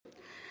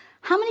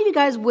How many of you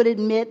guys would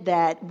admit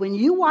that when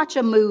you watch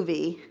a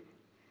movie,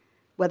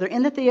 whether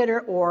in the theater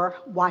or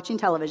watching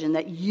television,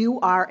 that you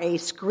are a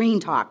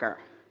screen talker?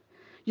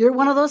 You're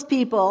one of those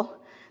people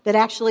that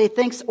actually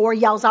thinks or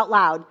yells out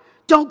loud,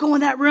 "Don't go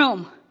in that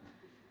room.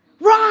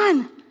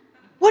 Run!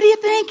 What are you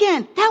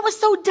thinking? That was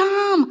so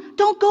dumb.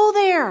 Don't go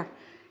there."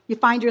 You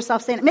find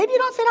yourself saying it. Maybe you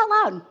don't say it out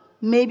loud.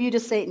 Maybe you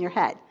just say it in your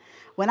head.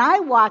 When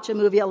I watch a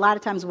movie, a lot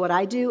of times what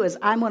I do is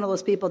I'm one of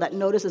those people that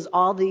notices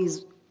all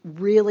these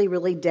really,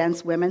 really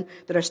dense women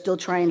that are still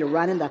trying to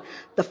run in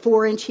the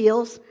 4-inch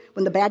heels.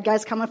 When the bad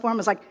guy's coming for them,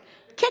 it's like,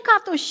 kick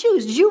off those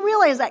shoes. Did you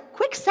realize that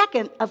quick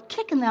second of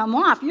kicking them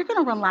off, you're going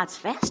to run lots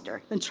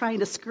faster than trying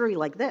to scurry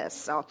like this?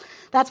 So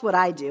that's what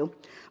I do.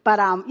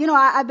 But,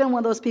 I've been one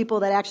of those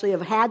people that actually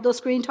have had those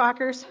screen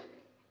talkers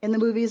in the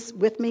movies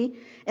with me.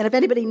 And if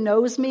anybody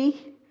knows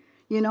me,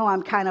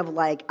 I'm kind of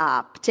like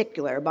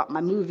particular about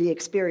my movie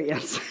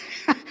experience.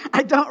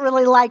 I don't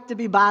really like to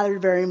be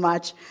bothered very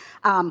much.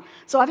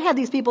 So I've had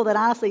these people that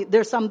honestly,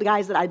 there's some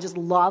guys that I just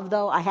love,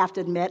 though. I have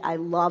to admit, I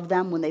love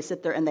them when they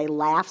sit there and they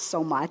laugh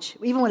so much,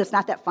 even when it's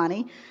not that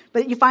funny.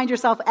 But you find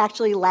yourself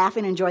actually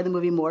laughing and enjoying the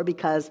movie more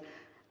because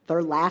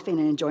they're laughing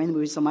and enjoying the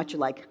movie so much. You're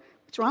like,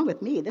 what's wrong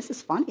with me? This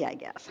is funny, I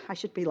guess. I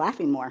should be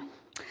laughing more.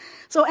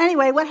 So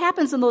anyway, what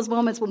happens in those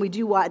moments when we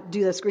do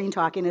the screen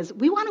talking is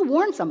we want to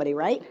warn somebody,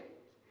 right?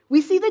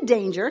 We see the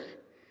danger.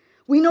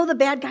 We know the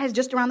bad guy's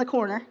just around the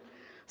corner.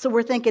 So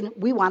we're thinking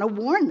we want to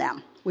warn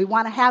them. We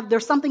want to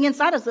there's something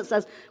inside us that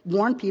says,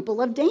 warn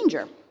people of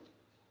danger.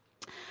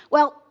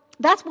 Well,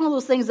 that's one of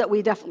those things that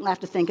we definitely have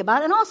to think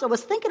about. And also, I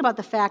was thinking about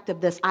the fact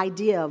of this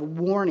idea of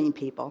warning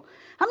people.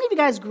 How many of you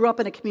guys grew up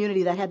in a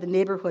community that had the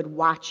neighborhood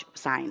watch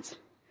signs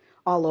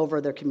all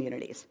over their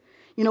communities?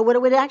 What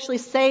it would actually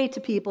say to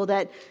people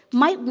that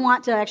might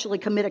want to actually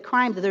commit a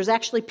crime, that there's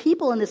actually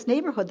people in this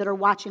neighborhood that are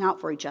watching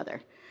out for each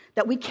other,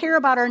 that we care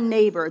about our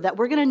neighbor, that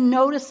we're going to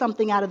notice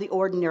something out of the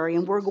ordinary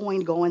and we're going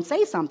to go and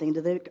say something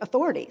to the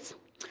authorities.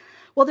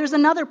 Well, there's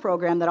another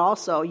program that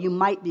also you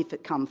might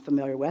become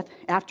familiar with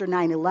after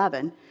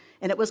 9/11,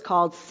 and it was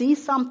called See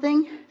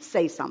Something,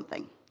 Say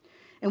Something.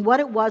 And what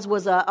it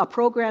was a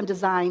program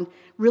designed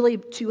really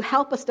to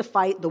help us to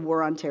fight the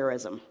war on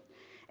terrorism.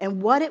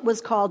 And what it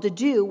was called to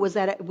do was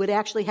that it would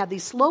actually have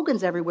these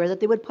slogans everywhere that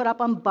they would put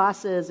up on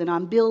buses and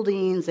on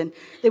buildings, and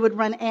they would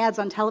run ads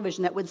on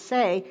television that would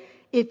say,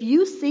 if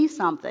you see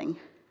something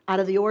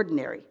out of the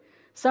ordinary,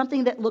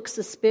 something that looks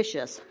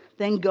suspicious,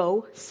 then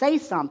go say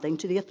something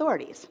to the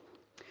authorities.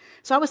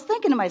 So I was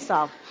thinking to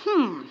myself,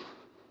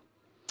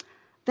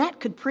 that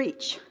could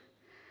preach.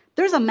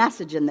 There's a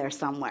message in there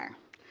somewhere.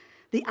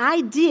 The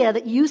idea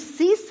that you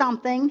see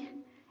something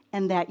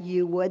and that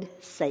you would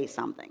say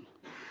something.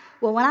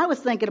 Well, when I was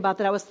thinking about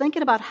that, I was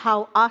thinking about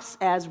how us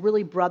as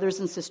really brothers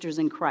and sisters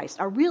in Christ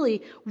are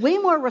really way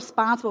more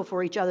responsible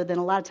for each other than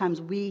a lot of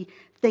times we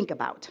think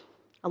about.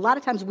 A lot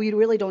of times we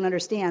really don't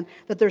understand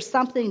that there's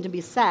something to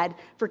be said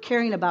for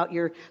caring about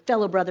your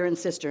fellow brother and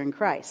sister in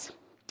Christ.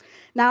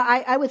 Now,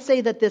 I would say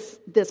that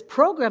this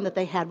program that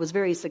they had was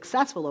very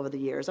successful over the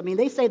years. I mean,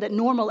 they say that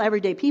normal,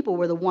 everyday people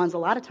were the ones, a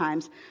lot of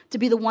times, to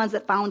be the ones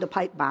that found a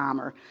pipe bomb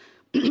or,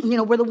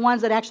 were the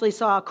ones that actually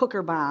saw a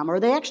cooker bomb or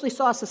they actually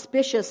saw a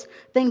suspicious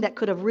thing that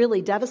could have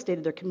really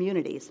devastated their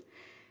communities.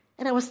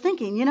 And I was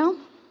thinking,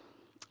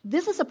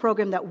 this is a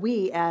program that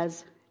we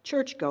as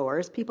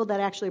churchgoers, people that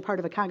actually are part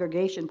of a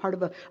congregation, part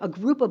of a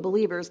group of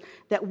believers,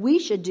 that we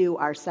should do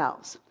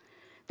ourselves.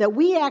 That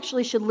we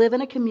actually should live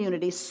in a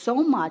community so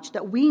much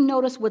that we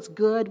notice what's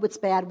good, what's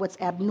bad, what's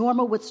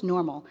abnormal, what's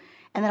normal.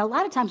 And that a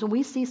lot of times when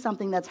we see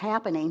something that's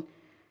happening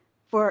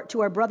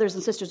to our brothers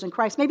and sisters in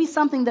Christ, maybe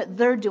something that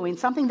they're doing,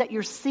 something that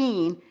you're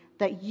seeing,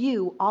 that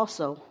you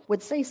also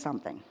would say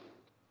something.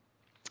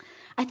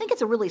 I think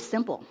it's a really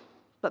simple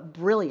but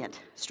brilliant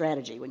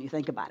strategy when you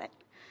think about it.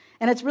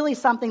 And it's really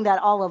something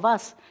that all of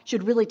us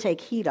should really take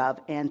heed of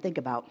and think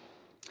about.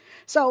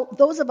 So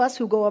those of us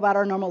who go about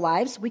our normal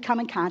lives, we come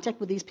in contact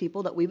with these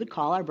people that we would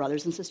call our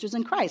brothers and sisters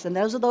in Christ. And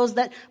those are those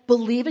that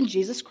believe in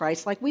Jesus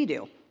Christ like we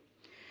do,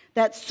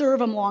 that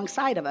serve him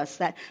alongside of us,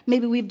 that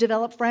maybe we've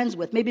developed friends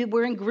with, maybe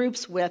we're in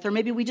groups with, or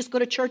maybe we just go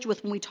to church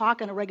with when we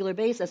talk on a regular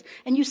basis.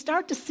 And you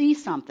start to see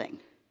something.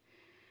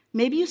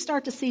 Maybe you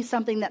start to see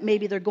something that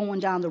maybe they're going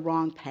down the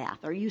wrong path,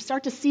 or you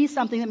start to see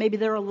something that maybe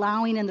they're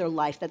allowing in their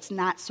life that's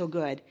not so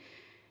good.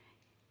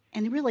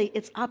 And really,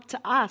 it's up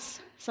to us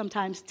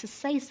sometimes to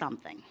say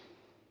something.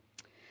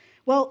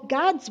 Well,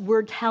 God's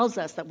word tells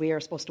us that we are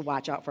supposed to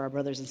watch out for our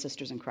brothers and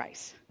sisters in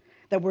Christ,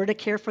 that we're to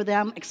care for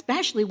them,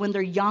 especially when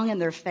they're young in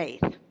their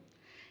faith.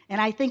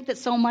 And I think that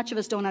so much of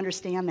us don't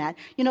understand that.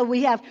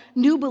 We have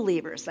new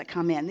believers that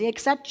come in. They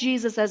accept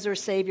Jesus as their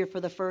Savior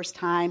for the first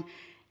time,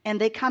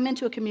 and they come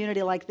into a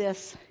community like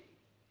this,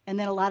 and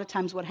then a lot of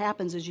times what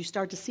happens is you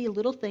start to see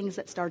little things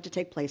that start to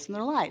take place in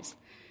their lives.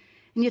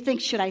 And you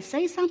think, should I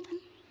say something?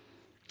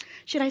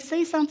 Should I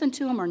say something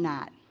to them or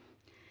not?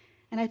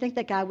 And I think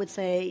that God would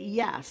say,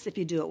 yes, if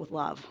you do it with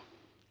love.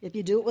 If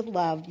you do it with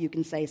love, you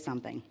can say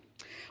something.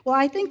 Well,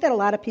 I think that a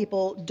lot of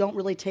people don't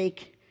really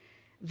take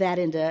that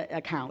into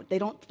account. They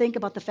don't think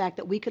about the fact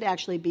that we could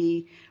actually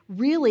be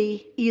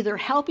really either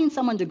helping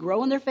someone to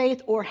grow in their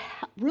faith or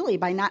really,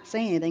 by not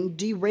saying anything,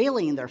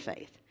 derailing their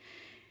faith.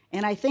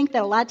 And I think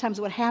that a lot of times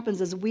what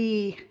happens is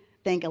we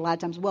think a lot of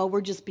times, well,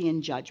 we're just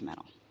being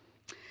judgmental.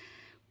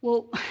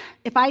 Well,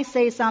 if I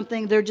say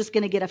something, they're just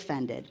going to get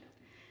offended.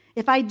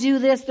 If I do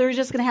this, they're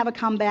just going to have a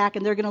comeback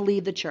and they're going to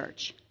leave the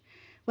church.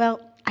 Well,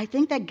 I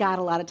think that God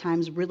a lot of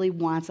times really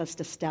wants us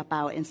to step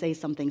out and say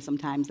something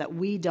sometimes that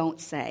we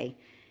don't say.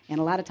 And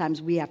a lot of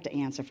times we have to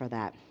answer for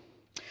that.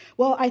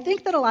 Well, I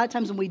think that a lot of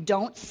times when we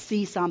don't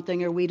see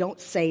something or we don't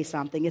say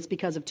something, it's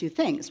because of two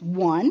things.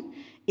 One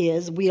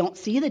is we don't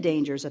see the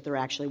dangers that they're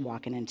actually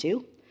walking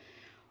into.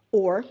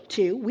 Or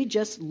two, we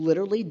just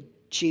literally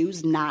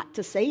choose not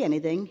to say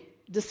anything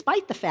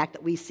despite the fact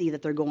that we see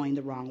that they're going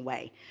the wrong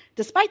way,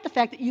 despite the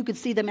fact that you could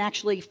see them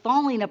actually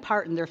falling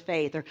apart in their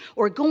faith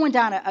or going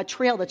down a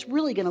trail that's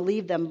really going to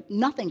leave them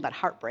nothing but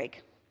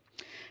heartbreak.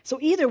 So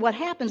either what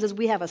happens is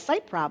we have a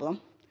sight problem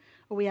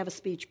or we have a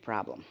speech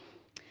problem.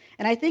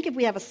 And I think if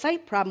we have a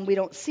sight problem, we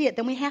don't see it,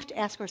 then we have to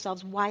ask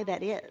ourselves why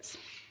that is.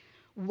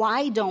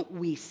 Why don't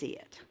we see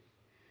it?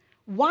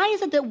 Why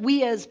is it that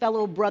we as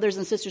fellow brothers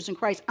and sisters in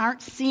Christ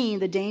aren't seeing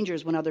the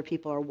dangers when other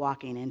people are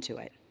walking into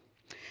it?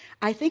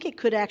 I think it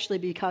could actually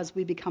be because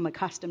we become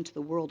accustomed to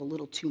the world a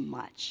little too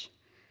much.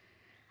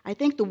 I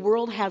think the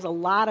world has a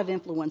lot of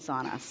influence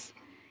on us.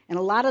 And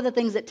a lot of the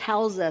things it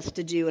tells us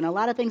to do and a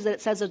lot of things that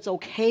it says it's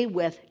okay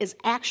with is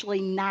actually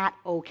not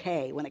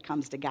okay when it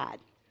comes to God.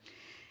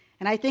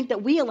 And I think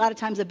that we a lot of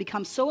times have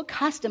become so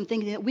accustomed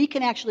thinking that we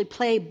can actually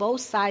play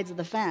both sides of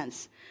the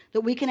fence,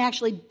 that we can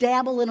actually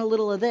dabble in a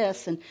little of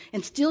this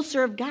and still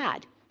serve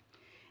God.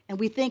 And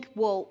we think,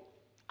 well,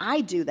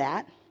 I do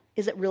that.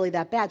 Is it really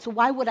that bad? So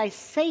why would I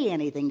say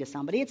anything to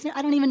somebody?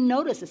 I don't even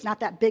notice. It's not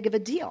that big of a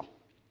deal.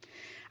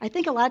 I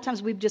think a lot of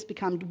times we've just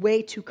become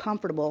way too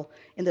comfortable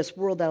in this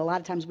world that a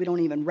lot of times we don't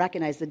even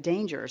recognize the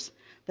dangers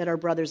that our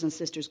brothers and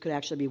sisters could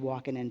actually be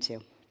walking into.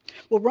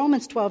 Well,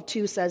 Romans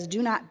 12:2 says,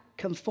 do not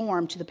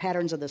conform to the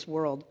patterns of this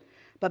world,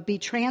 but be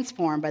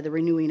transformed by the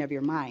renewing of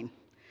your mind.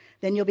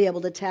 Then you'll be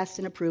able to test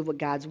and approve what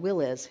God's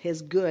will is,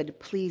 his good,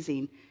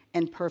 pleasing,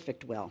 and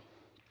perfect will.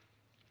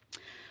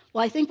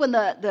 Well, I think when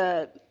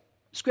the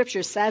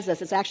Scripture says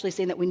this, it's actually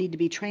saying that we need to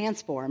be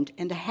transformed.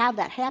 And to have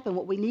that happen,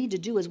 what we need to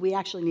do is we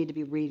actually need to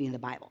be reading the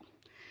Bible.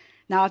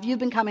 Now, if you've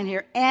been coming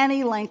here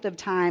any length of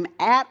time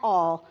at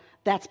all,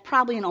 that's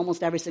probably in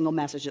almost every single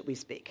message that we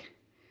speak.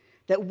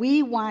 That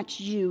we want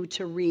you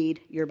to read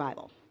your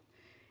Bible.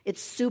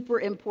 It's super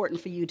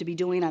important for you to be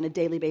doing on a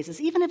daily basis,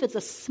 even if it's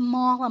a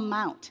small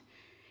amount.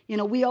 You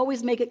know, we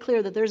always make it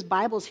clear that there's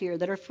Bibles here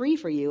that are free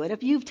for you. And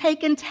if you've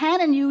taken 10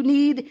 and you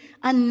need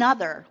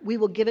another, we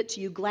will give it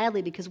to you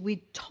gladly because we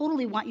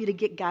totally want you to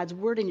get God's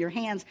Word in your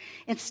hands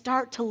and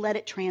start to let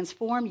it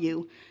transform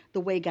you the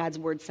way God's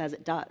Word says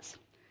it does.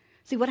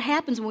 See, what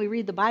happens when we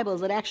read the Bible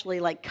is it actually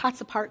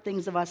cuts apart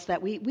things of us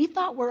that we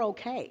thought were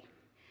okay.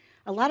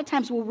 A lot of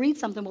times we'll read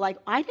something, we're like,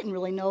 I didn't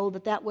really know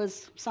that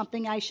was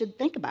something I should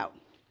think about.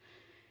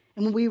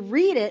 And when we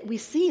read it, we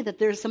see that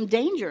there's some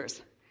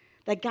dangers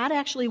that God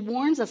actually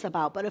warns us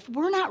about. But if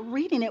we're not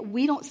reading it,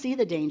 we don't see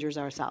the dangers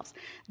ourselves.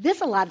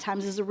 This, a lot of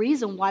times, is the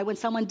reason why when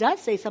someone does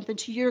say something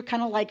to you, you're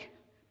kind of like,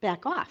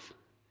 back off.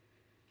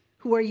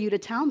 Who are you to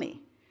tell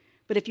me?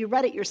 But if you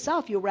read it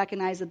yourself, you'll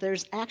recognize that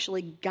there's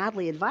actually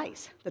godly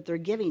advice that they're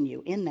giving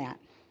you in that.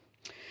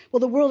 Well,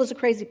 the world is a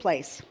crazy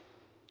place.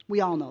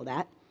 We all know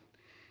that.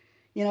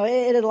 You know,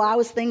 it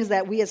allows things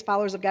that we as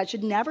followers of God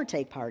should never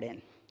take part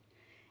in.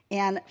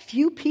 And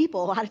few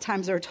people, a lot of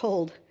times, are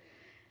told,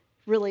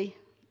 really,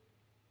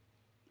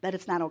 that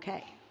it's not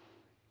okay.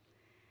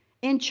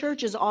 In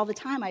churches all the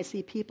time, I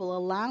see people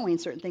allowing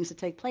certain things to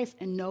take place,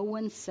 and no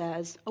one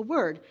says a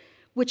word,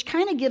 which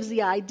kind of gives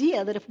the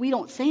idea that if we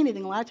don't say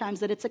anything, a lot of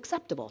times that it's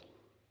acceptable.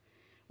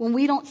 When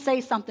we don't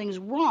say something's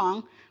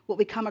wrong, what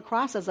we come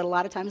across as a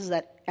lot of times is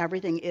that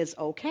everything is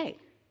okay,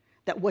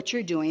 that what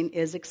you're doing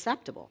is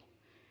acceptable.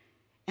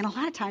 And a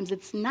lot of times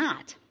it's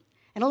not.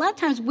 And a lot of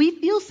times we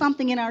feel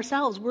something in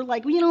ourselves. We're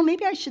like, well, you know,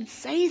 maybe I should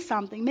say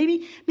something.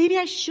 Maybe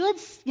I should,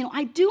 you know,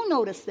 I do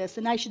notice this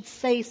and I should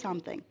say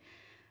something.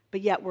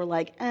 But yet we're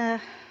like,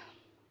 am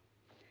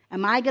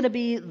I going to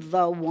be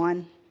the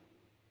one?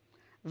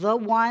 The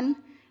one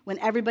when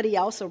everybody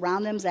else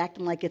around them is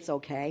acting like it's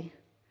okay?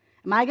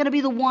 Am I going to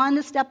be the one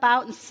to step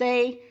out and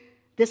say,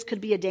 this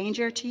could be a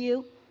danger to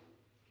you?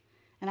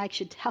 And I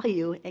should tell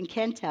you and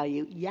can tell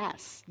you,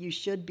 yes, you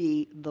should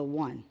be the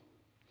one.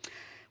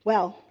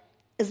 Well,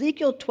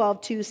 Ezekiel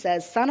 12:2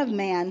 says, Son of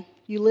man,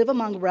 you live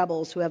among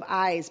rebels who have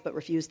eyes but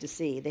refuse to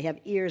see. They have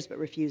ears but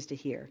refuse to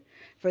hear,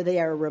 for they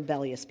are a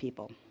rebellious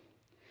people.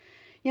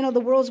 You know,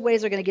 the world's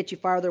ways are going to get you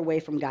farther away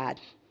from God.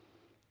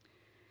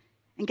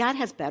 And God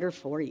has better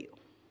for you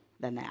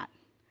than that.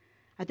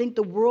 I think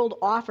the world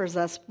offers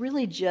us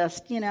really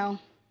just, you know,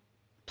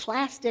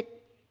 plastic,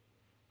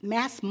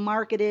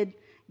 mass-marketed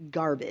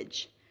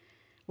garbage.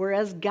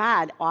 Whereas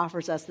God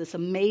offers us this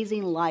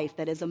amazing life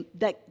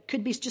that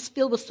could be just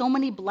filled with so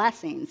many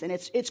blessings. And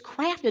it's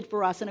crafted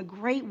for us in a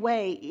great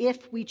way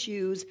if we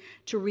choose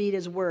to read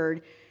his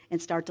word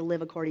and start to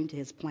live according to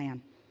his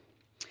plan.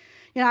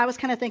 I was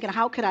kind of thinking,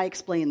 how could I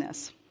explain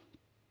this?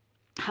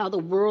 How the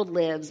world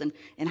lives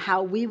and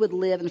how we would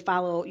live and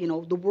follow,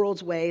 the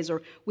world's ways,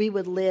 or we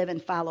would live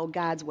and follow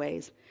God's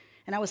ways.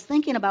 And I was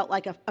thinking about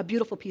like a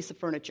beautiful piece of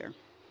furniture.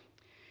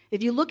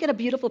 If you look at a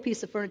beautiful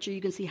piece of furniture,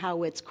 you can see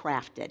how it's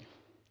crafted.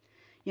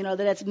 That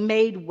it's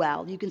made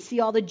well. You can see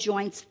all the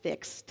joints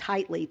fixed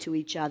tightly to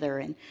each other.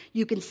 And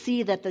you can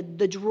see that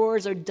the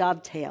drawers are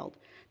dovetailed,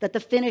 that the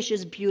finish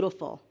is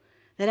beautiful,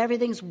 that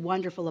everything's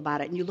wonderful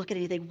about it. And you look at it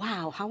and you think,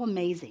 wow, how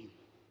amazing.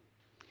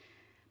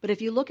 But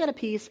if you look at a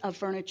piece of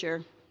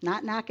furniture,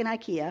 not knocking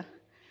IKEA,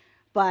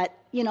 but,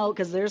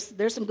 because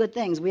there's some good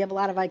things. We have a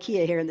lot of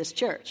IKEA here in this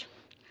church.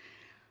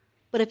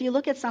 But if you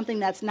look at something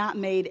that's not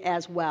made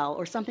as well,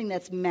 or something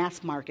that's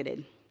mass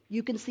marketed,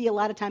 you can see a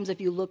lot of times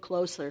if you look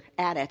closer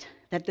at it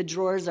that the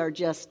drawers are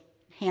just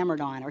hammered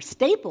on, or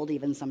stapled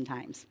even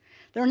sometimes.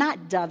 They're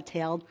not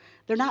dovetailed.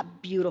 They're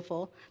not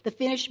beautiful. The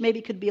finish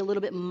maybe could be a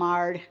little bit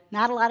marred.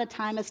 Not a lot of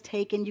time is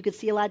taken. You could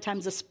see a lot of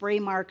times the spray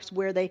marks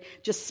where they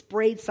just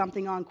sprayed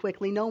something on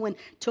quickly. No one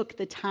took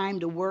the time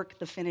to work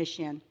the finish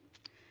in.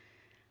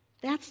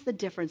 That's the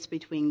difference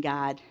between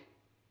God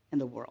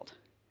and the world.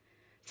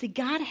 See,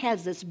 God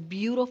has this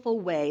beautiful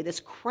way,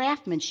 this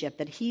craftsmanship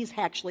that he's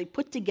actually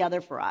put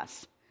together for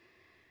us.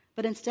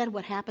 But instead,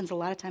 what happens a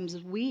lot of times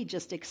is we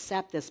just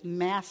accept this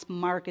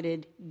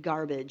mass-marketed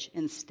garbage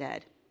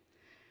instead.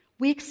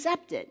 We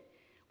accept it.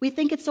 We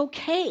think it's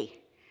okay.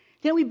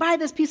 Then we buy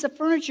this piece of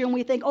furniture and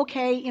we think,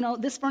 okay,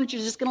 this furniture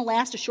is just going to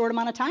last a short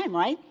amount of time,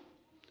 right?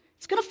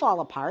 It's going to fall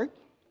apart,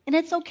 and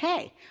it's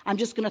okay. I'm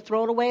just going to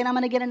throw it away and I'm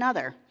going to get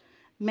another.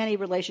 Many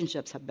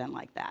relationships have been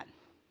like that.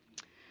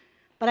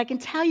 But I can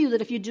tell you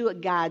that if you do it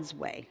God's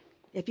way,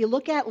 if you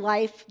look at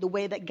life the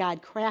way that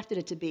God crafted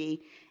it to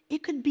be,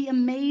 it could be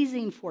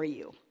amazing for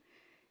you.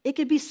 It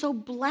could be so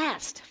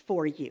blessed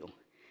for you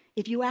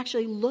if you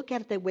actually look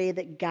at it the way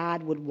that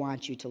God would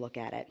want you to look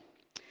at it.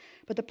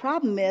 But the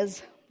problem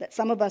is that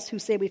some of us who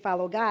say we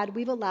follow God,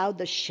 we've allowed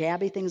the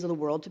shabby things of the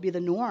world to be the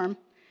norm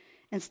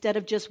instead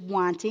of just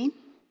wanting,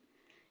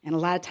 and a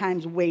lot of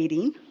times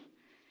waiting,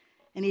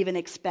 and even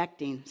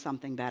expecting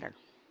something better.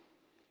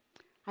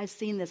 I've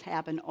seen this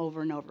happen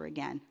over and over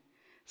again.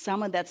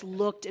 Someone that's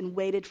looked and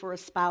waited for a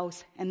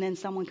spouse, and then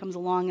someone comes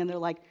along and they're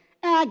like,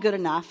 good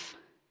enough.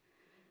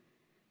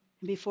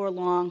 And before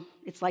long,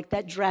 it's like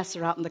that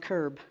dresser out on the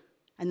curb,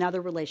 another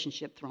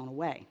relationship thrown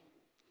away.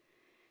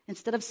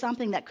 Instead of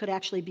something that could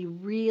actually be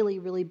really,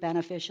 really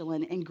beneficial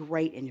and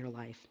great in your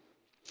life.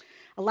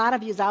 A lot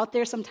of you out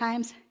there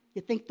sometimes,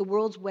 you think the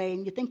world's way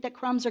and you think that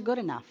crumbs are good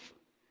enough.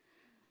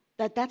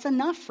 That's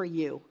enough for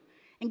you.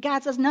 And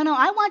God says, no,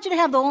 I want you to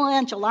have the whole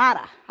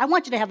enchilada. I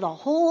want you to have the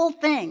whole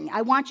thing.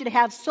 I want you to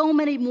have so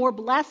many more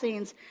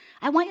blessings.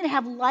 I want you to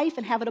have life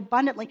and have it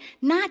abundantly,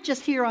 not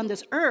just here on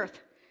this earth,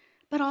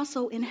 but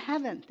also in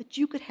heaven, that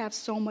you could have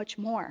so much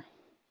more.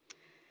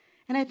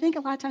 And I think a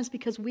lot of times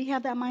because we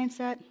have that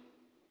mindset,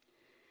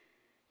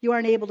 you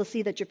aren't able to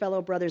see that your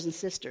fellow brothers and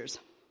sisters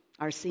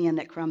are seeing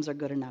that crumbs are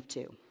good enough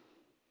too.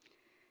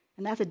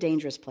 And that's a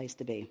dangerous place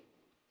to be.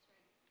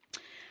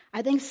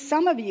 I think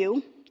some of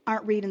you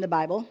aren't reading the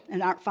Bible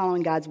and aren't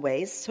following God's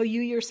ways, so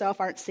you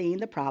yourself aren't seeing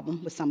the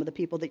problem with some of the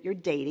people that you're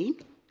dating.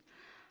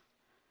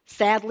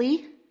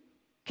 Sadly,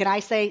 can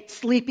I say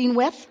sleeping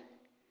with,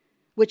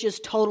 which is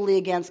totally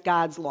against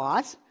God's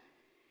laws.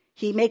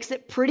 He makes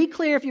it pretty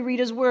clear if you read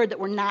his word that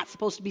we're not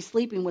supposed to be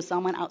sleeping with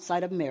someone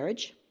outside of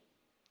marriage.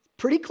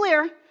 Pretty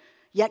clear,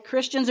 yet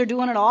Christians are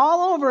doing it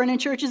all over and in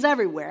churches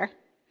everywhere.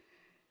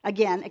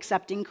 Again,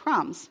 accepting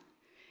crumbs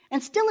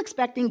and still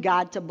expecting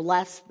God to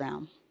bless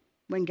them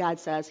when God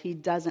says he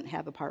doesn't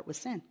have a part with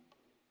sin.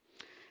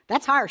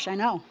 That's harsh, I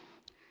know,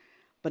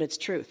 but it's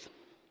truth.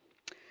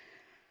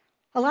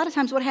 A lot of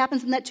times what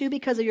happens in that too,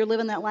 because of you're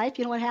living that life,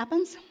 you know what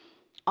happens?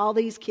 All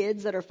these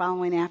kids that are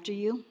following after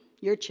you,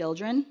 your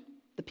children,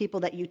 the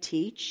people that you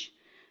teach,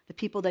 the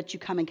people that you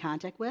come in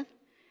contact with,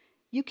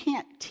 you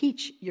can't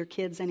teach your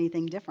kids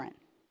anything different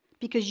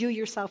because you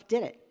yourself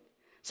did it.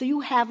 So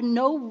you have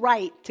no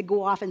right to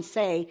go off and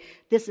say,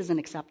 this isn't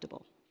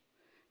acceptable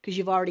because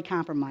you've already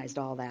compromised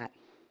all that.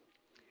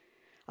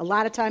 A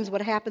lot of times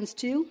what happens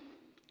too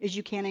is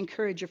you can't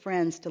encourage your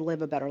friends to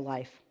live a better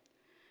life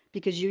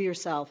because you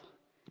yourself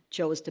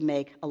chose to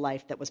make a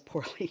life that was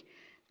poorly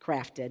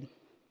crafted.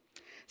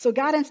 So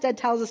God instead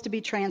tells us to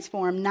be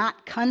transformed,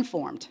 not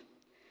conformed.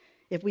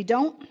 If we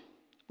don't,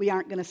 we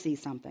aren't going to see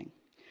something,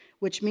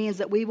 which means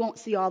that we won't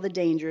see all the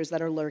dangers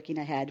that are lurking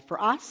ahead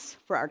for us,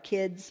 for our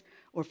kids,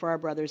 or for our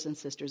brothers and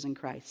sisters in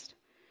Christ.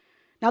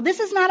 Now, this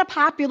is not a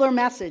popular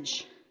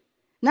message.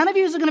 None of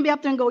you are going to be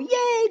up there and go,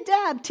 yay,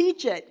 Deb,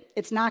 teach it.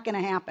 It's not going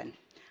to happen.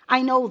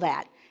 I know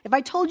that. If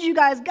I told you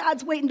guys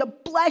God's waiting to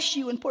bless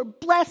you and pour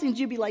blessings,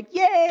 you'd be like,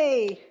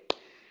 yay.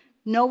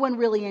 No one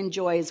really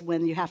enjoys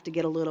when you have to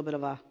get a little bit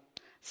of a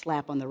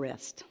slap on the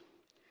wrist.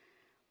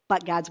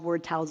 But God's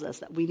word tells us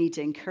that we need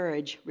to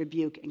encourage,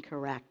 rebuke, and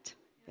correct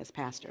as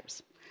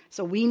pastors.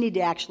 So we need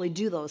to actually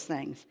do those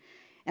things.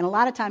 And a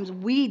lot of times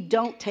we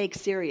don't take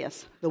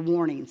serious the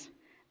warnings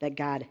that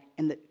God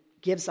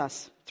gives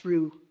us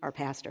through our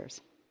pastors.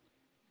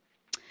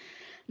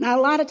 Now,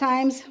 a lot of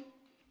times,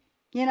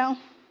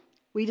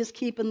 we just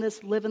keep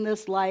living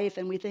this life,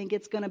 and we think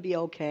it's going to be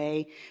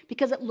okay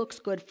because it looks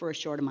good for a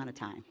short amount of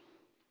time.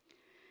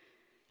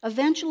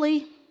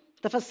 Eventually,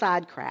 the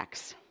facade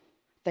cracks.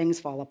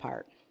 Things fall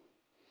apart.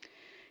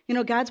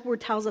 God's word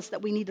tells us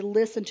that we need to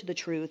listen to the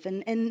truth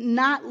and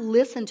not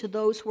listen to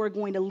those who are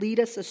going to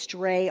lead us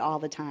astray all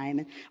the time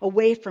and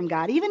away from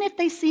God, even if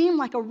they seem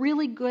like a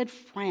really good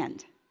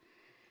friend.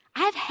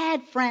 I've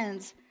had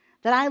friends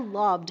that I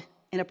loved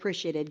and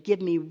appreciated give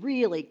me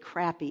really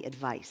crappy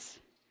advice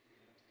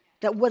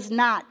that was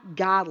not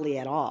godly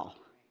at all.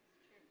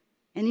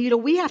 And,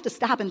 we have to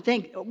stop and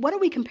think, what are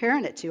we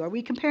comparing it to? Are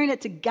we comparing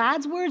it to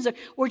God's words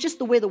or just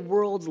the way the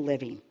world's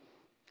living?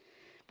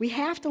 We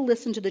have to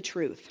listen to the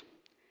truth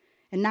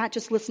and not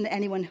just listen to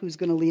anyone who's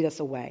going to lead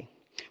us away.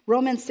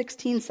 Romans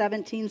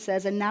 16:17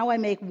 says, "And now I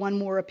make one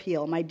more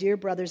appeal, my dear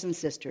brothers and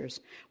sisters.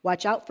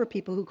 Watch out for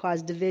people who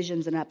cause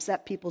divisions and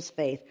upset people's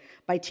faith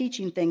by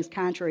teaching things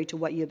contrary to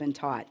what you've been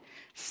taught.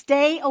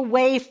 Stay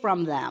away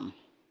from them."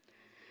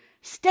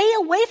 Stay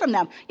away from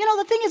them.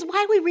 The thing is,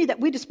 why we read that,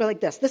 we just go like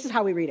this. This is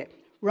how we read it.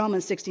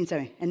 Romans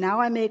 16:7. "And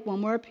now I make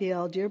one more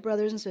appeal, dear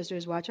brothers and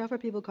sisters. Watch out for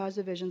people who cause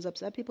divisions,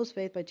 upset people's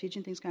faith by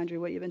teaching things contrary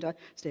to what you've been taught.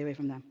 Stay away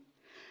from them."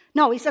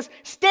 No, he says,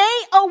 stay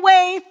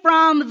away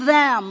from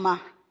them.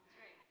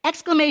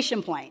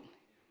 Exclamation point.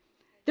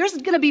 There's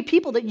going to be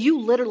people that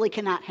you literally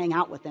cannot hang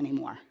out with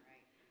anymore.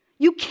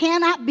 You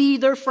cannot be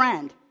their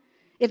friend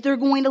if they're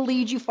going to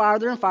lead you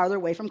farther and farther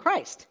away from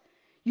Christ.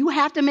 You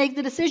have to make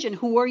the decision.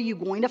 Who are you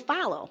going to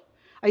follow?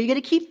 Are you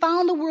going to keep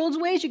following the world's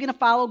ways? You're going to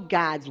follow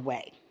God's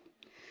way.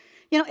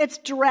 It's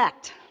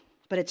direct,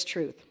 but it's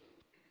truth.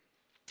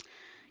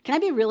 Can I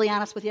be really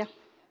honest with you?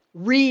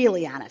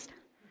 Really honest.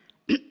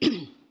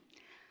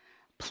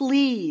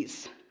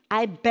 Please,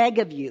 I beg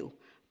of you,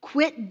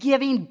 quit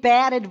giving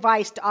bad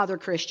advice to other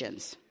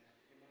Christians.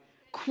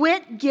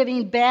 Quit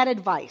giving bad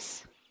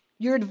advice.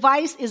 Your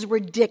advice is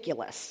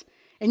ridiculous.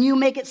 And you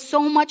make it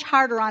so much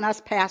harder on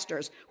us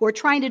pastors who are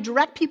trying to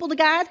direct people to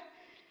God,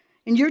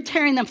 and you're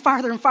tearing them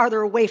farther and farther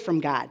away from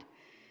God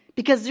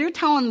because you're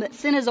telling them that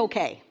sin is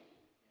okay.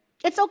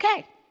 It's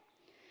okay.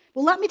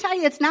 Well, let me tell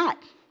you, it's not.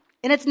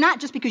 And it's not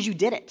just because you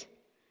did it.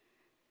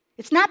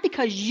 It's not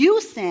because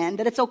you sinned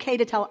that it's okay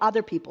to tell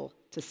other people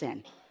to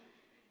sin.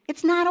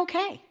 It's not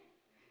okay.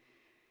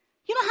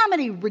 You know how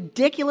many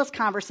ridiculous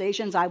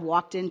conversations I've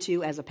walked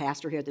into as a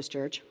pastor here at this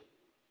church?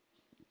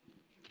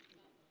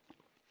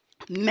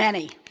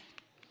 Many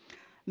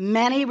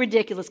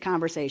ridiculous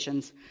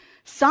conversations.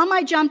 Some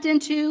I jumped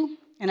into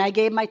and I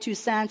gave my 2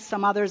 cents.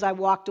 Some others I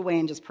walked away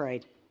and just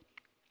prayed.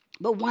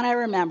 But one I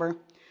remember,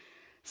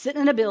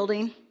 sitting in a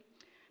building,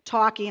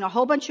 talking, a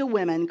whole bunch of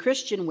women,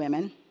 Christian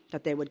women,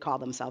 that they would call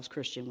themselves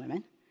Christian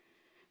women,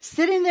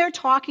 sitting there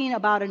talking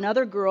about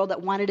another girl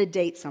that wanted to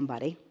date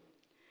somebody,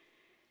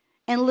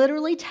 and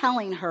literally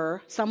telling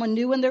her, someone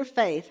new in their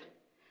faith,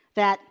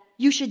 that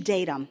you should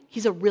date him.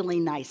 He's a really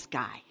nice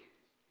guy.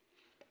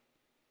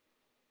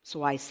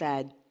 So I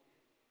said,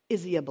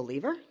 is he a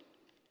believer?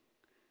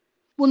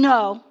 Well,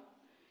 no,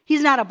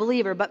 he's not a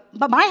believer, but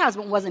my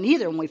husband wasn't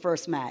either when we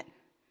first met.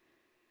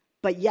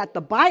 But yet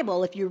the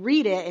Bible, if you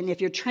read it and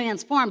if you're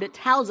transformed, it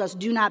tells us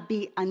do not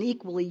be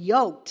unequally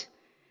yoked.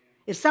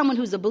 If someone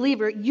who's a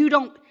believer, you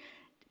don't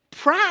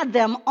prod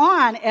them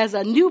on as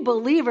a new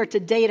believer to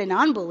date an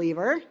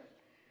unbeliever.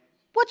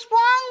 What's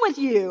wrong with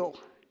you?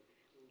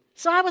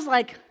 So I was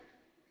like,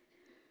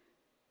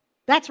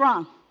 that's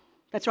wrong.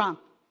 That's wrong.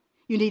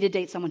 You need to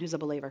date someone who's a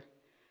believer.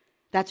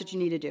 That's what you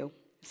need to do.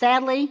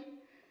 Sadly,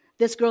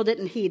 this girl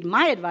didn't heed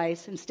my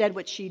advice. Instead,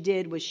 what she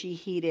did was she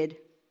heeded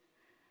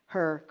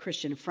her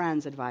Christian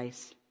friend's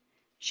advice.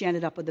 She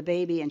ended up with a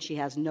baby, and she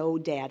has no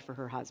dad for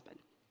her husband.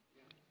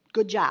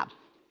 Good job.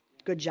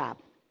 Good job.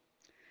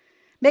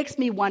 Makes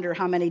me wonder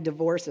how many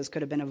divorces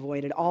could have been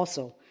avoided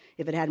also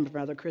if it hadn't been for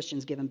other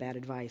Christians giving bad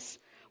advice.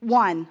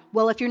 One,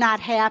 well, if you're not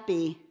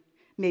happy,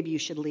 maybe you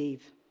should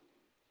leave.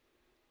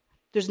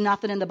 There's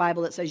nothing in the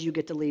Bible that says you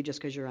get to leave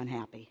just because you're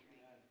unhappy.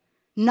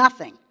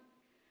 Nothing.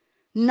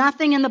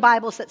 Nothing in the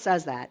Bible that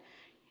says that.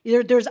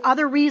 There's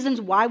other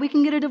reasons why we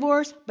can get a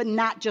divorce, but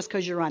not just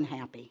because you're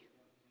unhappy.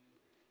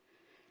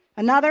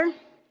 Another,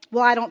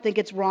 well, I don't think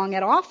it's wrong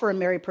at all for a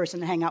married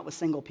person to hang out with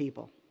single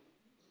people.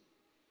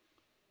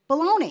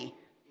 Baloney.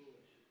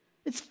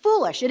 It's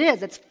foolish. It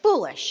is. It's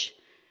foolish.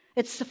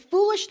 It's a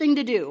foolish thing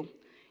to do.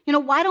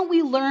 Why don't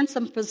we learn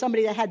from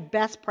somebody that had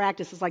best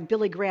practices like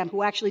Billy Graham,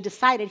 who actually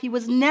decided he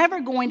was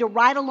never going to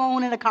ride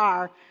alone in a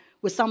car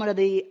with someone of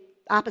the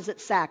opposite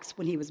sex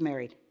when he was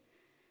married.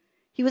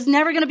 He was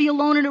never going to be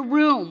alone in a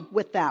room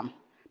with them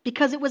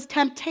because it was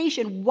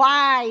temptation.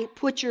 Why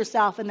put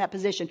yourself in that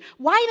position?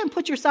 Why even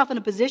put yourself in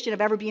a position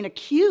of ever being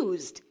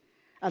accused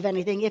of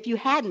anything if you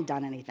hadn't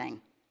done anything?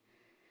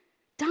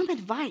 Dumb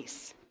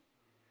advice.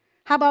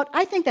 How about,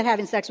 I think that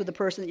having sex with the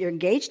person that you're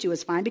engaged to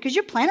is fine because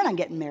you're planning on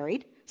getting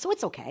married, so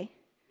it's okay.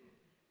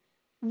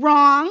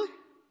 Wrong.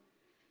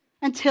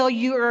 Until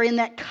you are in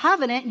that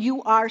covenant,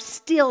 you are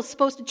still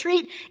supposed to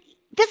treat.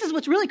 This is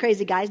what's really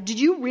crazy, guys. Did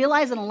you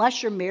realize that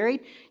unless you're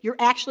married, you're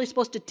actually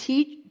supposed to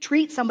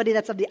treat somebody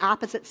that's of the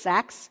opposite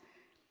sex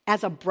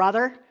as a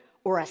brother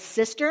or a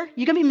sister?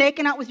 You going to be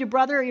making out with your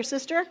brother or your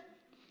sister?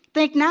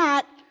 Think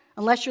not,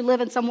 unless you're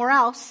living somewhere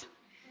else.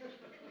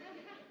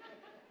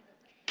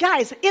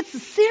 Guys, it's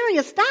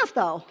serious stuff,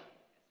 though.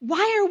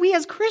 Why are we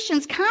as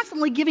Christians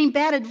constantly giving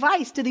bad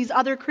advice to these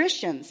other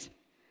Christians?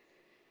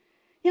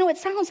 You know, it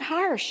sounds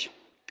harsh,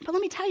 but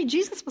let me tell you,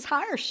 Jesus was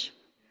harsh.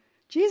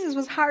 Jesus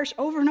was harsh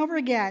over and over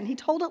again. He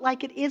told it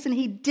like it is, and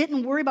he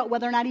didn't worry about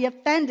whether or not he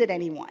offended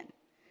anyone,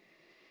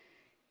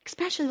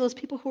 especially those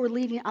people who were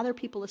leading other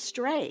people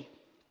astray.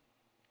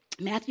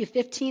 Matthew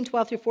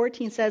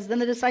 15:12-14 says, Then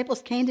the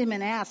disciples came to him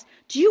and asked,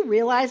 Do you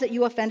realize that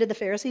you offended the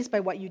Pharisees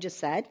by what you just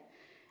said?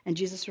 And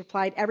Jesus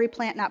replied, Every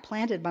plant not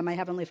planted by my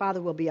heavenly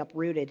Father will be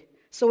uprooted.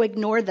 So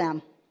ignore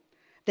them.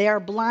 They are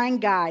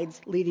blind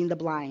guides leading the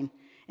blind.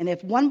 And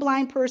if one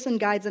blind person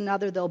guides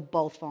another, they'll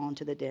both fall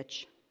into the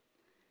ditch.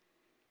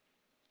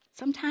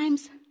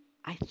 Sometimes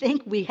I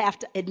think we have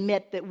to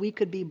admit that we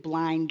could be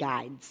blind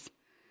guides.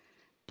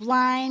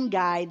 Blind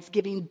guides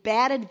giving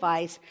bad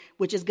advice,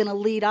 which is going to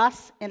lead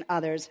us and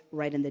others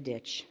right in the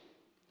ditch.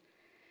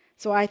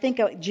 So I think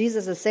what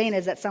Jesus is saying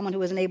is that someone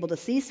who isn't able to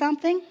see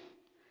something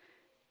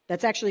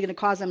that's actually going to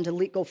cause them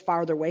to go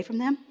farther away from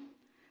them,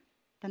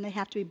 then they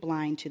have to be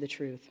blind to the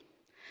truth.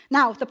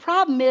 Now, if the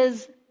problem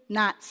is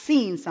not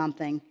seeing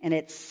something and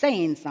it's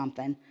saying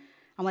something,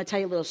 I'm going to tell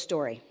you a little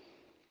story.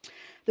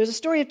 There's a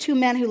story of two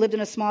men who lived in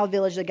a small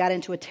village that got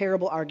into a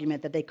terrible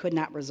argument that they could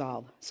not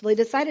resolve. So they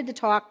decided to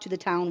talk to the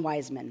town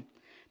wise men.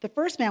 The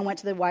first man went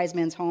to the wise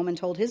man's home and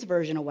told his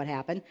version of what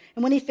happened.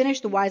 And when he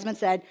finished, the wise man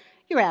said,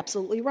 You're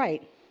absolutely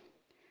right.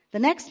 The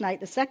next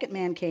night, the second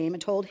man came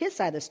and told his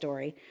side of the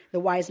story. The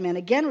wise man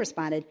again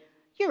responded,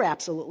 You're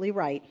absolutely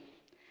right.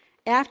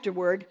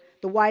 Afterward,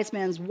 the wise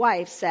man's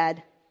wife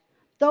said,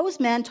 Those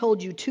men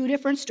told you two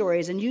different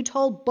stories, and you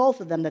told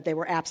both of them that they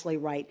were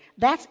absolutely right.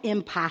 That's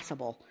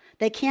impossible.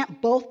 They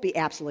can't both be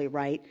absolutely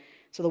right.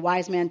 So the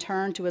wise man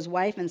turned to his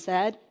wife and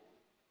said,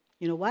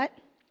 You know what?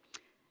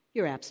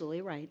 You're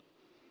absolutely right.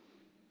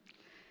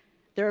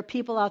 There are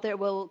people out there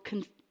who will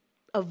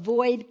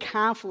avoid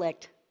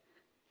conflict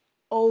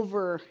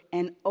over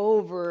and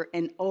over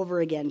and over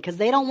again because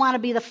they don't want to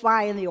be the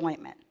fly in the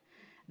ointment.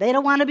 They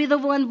don't want to be the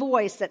one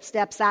voice that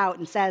steps out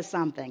and says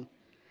something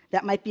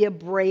that might be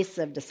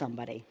abrasive to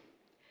somebody.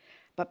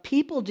 But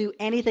people do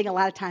anything a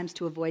lot of times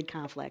to avoid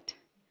conflict.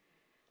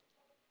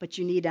 But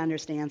you need to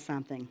understand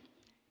something.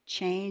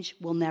 Change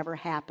will never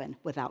happen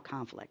without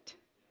conflict.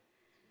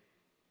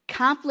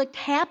 Conflict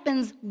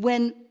happens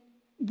when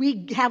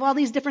we have all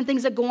these different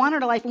things that go on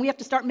in our life and we have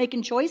to start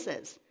making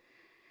choices.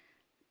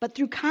 But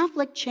through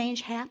conflict,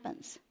 change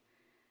happens.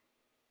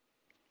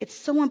 It's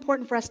so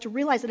important for us to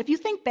realize that if you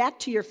think back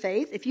to your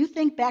faith, if you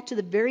think back to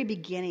the very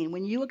beginning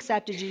when you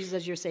accepted Jesus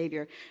as your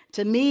Savior,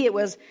 to me it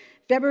was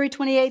February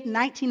 28th,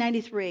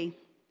 1993.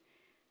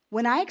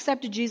 When I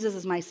accepted Jesus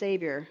as my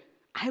Savior,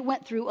 I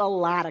went through a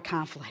lot of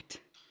conflict.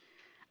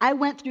 I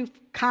went through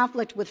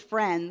conflict with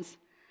friends.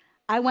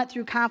 I went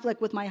through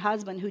conflict with my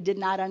husband who did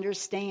not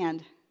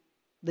understand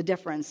the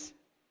difference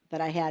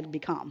that I had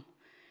become.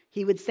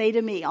 He would say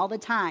to me all the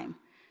time,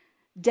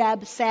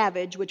 Deb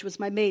Savage, which was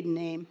my maiden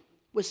name,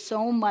 was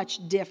so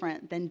much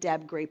different than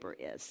Deb Graper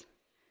is.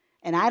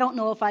 And I don't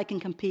know if I can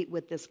compete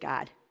with this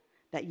God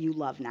that you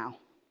love now.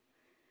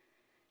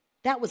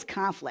 That was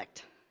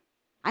conflict.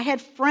 I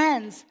had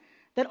friends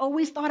that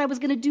always thought I was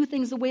going to do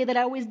things the way that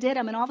I always did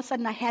them, and all of a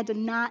sudden I had to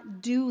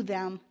not do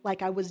them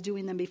like I was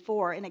doing them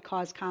before, and it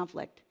caused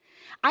conflict.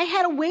 I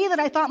had a way that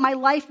I thought my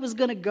life was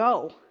going to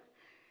go,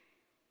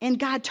 and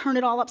God turned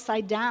it all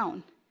upside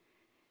down,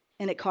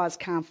 and it caused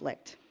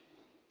conflict.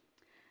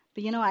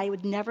 But you know, I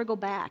would never go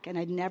back, and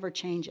I'd never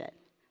change it.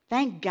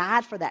 Thank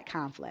God for that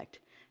conflict.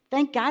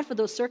 Thank God for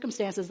those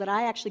circumstances that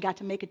I actually got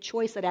to make a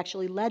choice that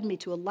actually led me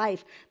to a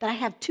life that I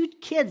have two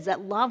kids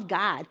that love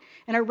God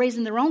and are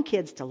raising their own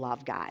kids to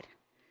love God.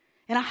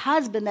 And a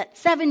husband that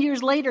 7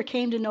 years later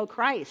came to know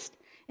Christ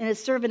and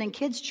is serving in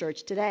kids'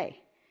 church today.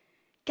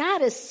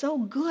 God is so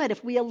good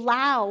if we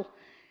allow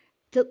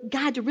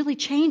God to really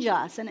change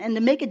us and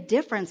to make a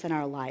difference in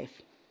our life.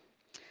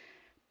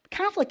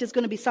 Conflict is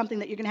going to be something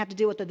that you're going to have to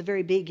deal with at the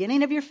very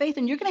beginning of your faith,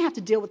 and you're going to have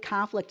to deal with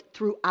conflict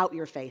throughout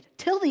your faith.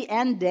 Till the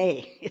end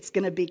day, it's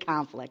going to be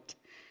conflict.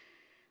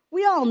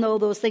 We all know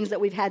those things that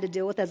we've had to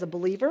deal with as a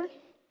believer.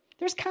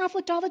 There's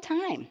conflict all the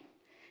time.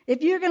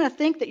 If you're going to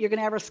think that you're going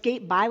to ever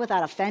skate by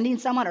without offending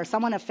someone or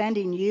someone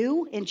offending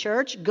you in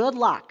church, good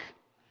luck.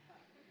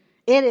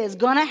 It is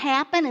going to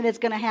happen, and it's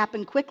going to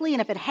happen quickly,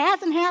 and if it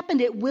hasn't happened,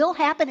 it will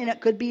happen, and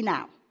it could be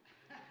now.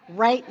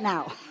 Right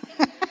now.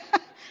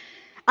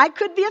 I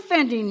could be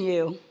offending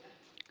you,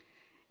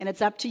 and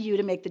it's up to you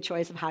to make the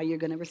choice of how you're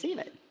going to receive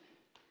it.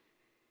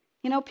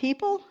 You know,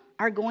 people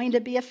are going to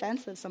be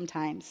offensive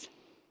sometimes.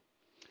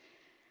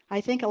 I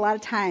think a lot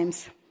of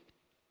times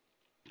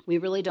we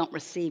really don't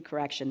receive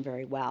correction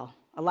very well.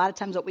 A lot of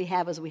times what we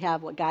have is we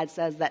have what God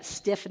says, that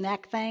stiff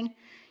neck thing.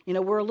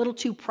 We're a little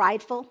too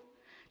prideful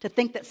to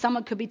think that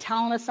someone could be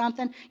telling us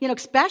something.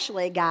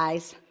 Especially,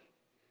 guys,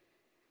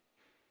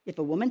 if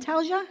a woman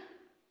tells you,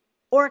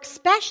 or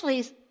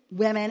especially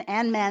women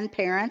and men,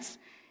 parents,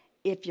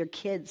 if your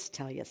kids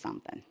tell you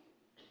something.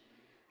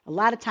 A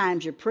lot of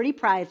times you're pretty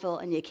prideful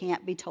and you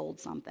can't be told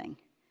something.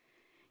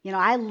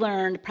 I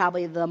learned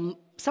probably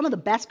some of the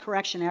best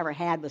correction I ever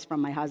had was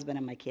from my husband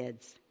and my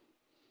kids.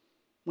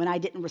 When I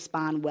didn't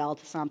respond well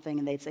to something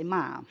and they'd say,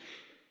 Mom,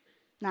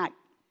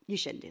 you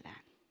shouldn't do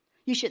that.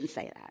 You shouldn't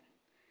say that.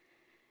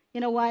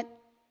 You know what?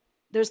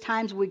 There's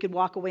times we could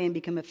walk away and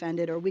become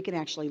offended, or we can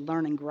actually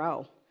learn and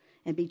grow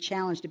and be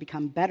challenged to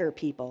become better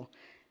people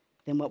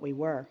than what we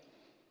were.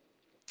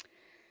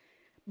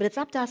 But it's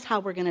up to us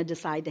how we're going to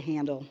decide to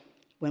handle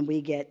when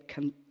we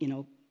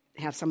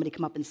have somebody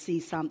come up and see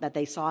that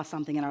they saw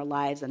something in our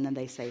lives and then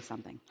they say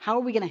something. How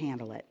are we going to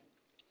handle it?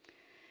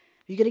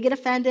 Are you going to get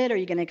offended or are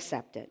you going to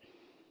accept it?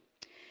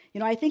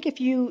 I think if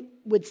you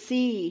would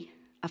see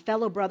a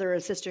fellow brother or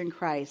sister in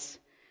Christ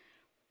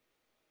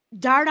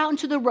dart out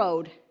into the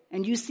road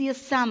and you see a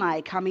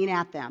semi coming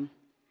at them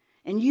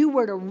and you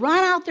were to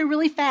run out there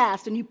really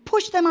fast and you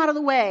push them out of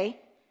the way,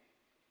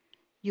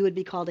 you would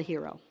be called a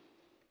hero.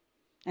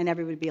 And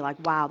everybody would be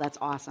like, wow, that's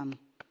awesome.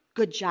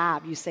 Good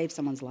job. You saved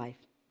someone's life.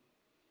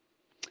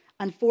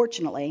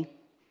 Unfortunately,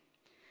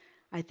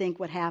 I think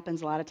what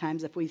happens a lot of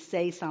times if we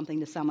say something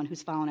to someone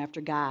who's following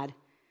after God,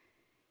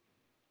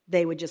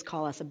 they would just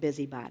call us a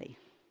busybody.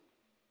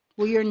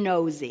 Well, you're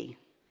nosy.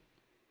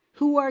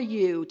 Who are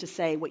you to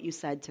say what you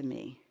said to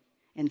me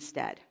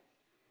instead?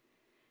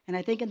 And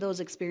I think in those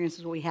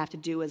experiences, what we have to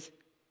do is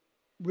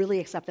really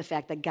accept the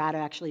fact that God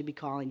will actually be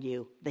calling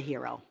you the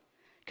hero.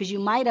 Because you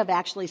might have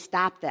actually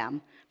stopped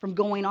them from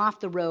going off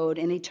the road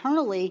and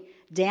eternally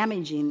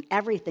damaging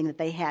everything that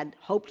they had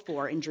hoped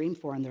for and dreamed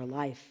for in their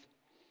life.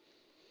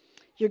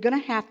 You're going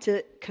to have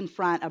to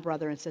confront a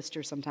brother and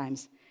sister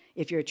sometimes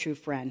if you're a true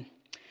friend.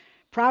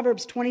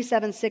 Proverbs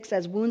 27:6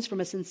 says, wounds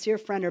from a sincere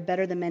friend are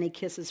better than many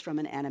kisses from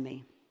an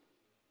enemy.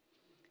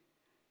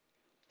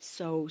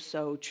 So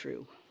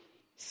true.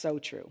 So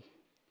true.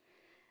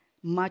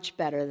 Much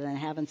better than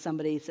having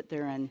somebody sit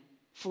there and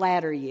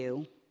flatter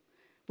you,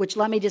 which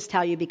let me just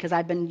tell you, because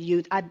I've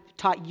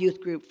taught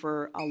youth group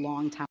for a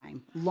long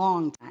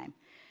time.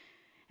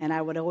 And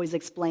I would always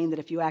explain that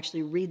if you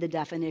actually read the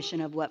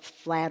definition of what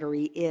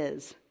flattery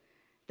is,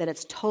 that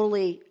it's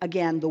totally,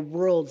 again, the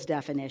world's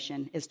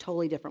definition is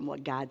totally different from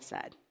what God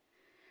said.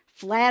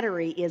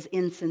 Flattery is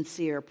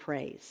insincere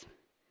praise.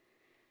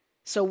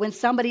 So when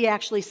somebody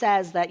actually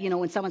says that,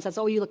 when someone says,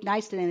 oh, you look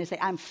nice today, and they say,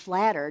 I'm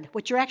flattered,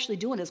 what you're actually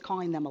doing is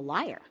calling them a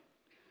liar.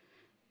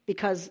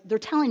 Because they're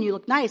telling you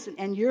look nice,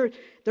 and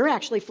their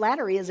actually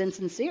flattery is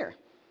insincere.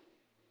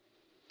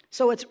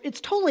 So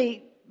it's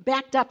totally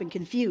backed up and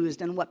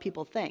confused in what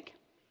people think.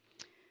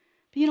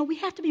 But we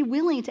have to be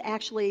willing to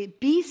actually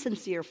be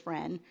sincere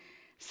friend.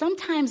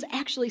 Sometimes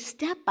actually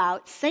step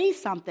out, say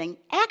something,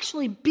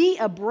 actually be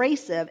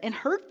abrasive and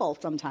hurtful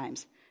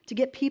sometimes to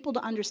get people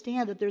to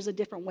understand that there's a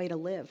different way to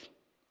live.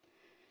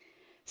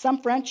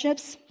 Some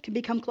friendships can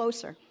become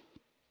closer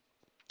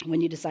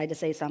when you decide to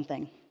say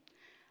something.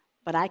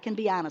 But I can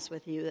be honest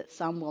with you that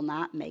some will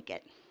not make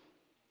it.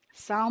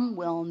 Some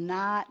will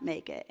not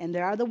make it. And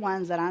there are the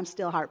ones that I'm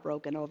still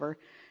heartbroken over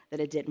that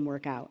it didn't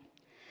work out.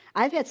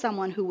 I've had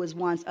someone who was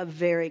once a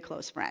very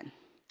close friend.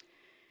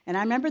 And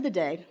I remember the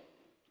day,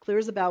 clear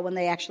as a bell, when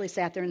they actually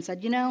sat there and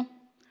said,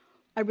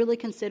 I really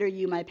consider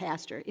you my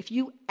pastor. If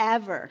you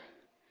ever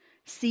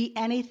see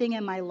anything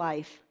in my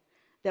life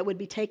that would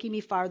be taking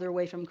me farther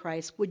away from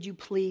Christ, would you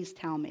please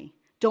tell me?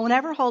 Don't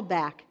ever hold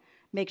back.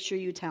 Make sure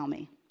you tell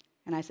me.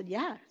 And I said,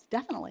 yeah,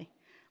 definitely.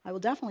 I will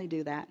definitely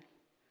do that.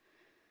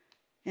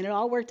 And it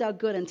all worked out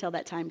good until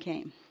that time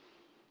came.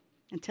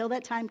 Until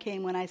that time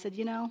came when I said,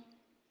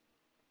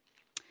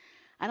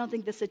 I don't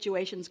think this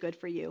situation's good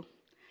for you.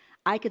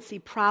 I could see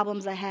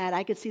problems ahead.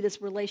 I could see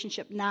this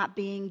relationship not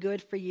being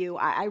good for you.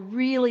 I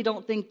really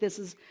don't think this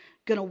is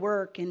going to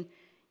work. And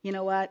you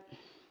know what?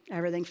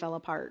 Everything fell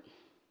apart.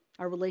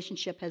 Our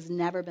relationship has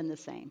never been the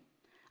same.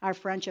 Our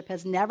friendship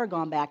has never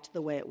gone back to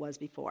the way it was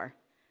before.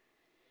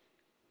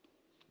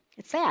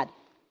 It's sad,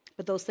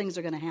 but those things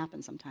are going to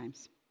happen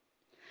sometimes.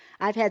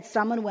 I've had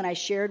someone, when I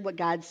shared what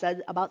God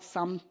said about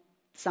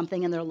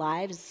something in their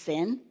lives,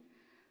 sin,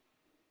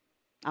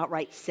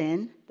 outright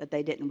sin, that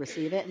they didn't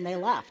receive it, and they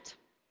left.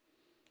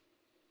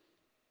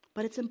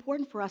 But it's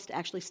important for us to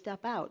actually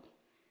step out.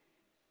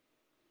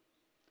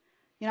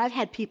 I've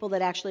had people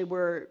that actually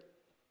were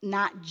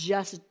not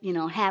just,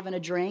 having a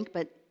drink,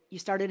 but you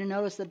started to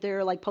notice that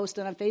they're like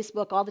posting on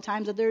Facebook all the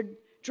times that they're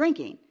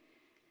drinking.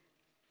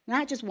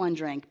 Not just one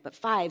drink, but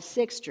 5,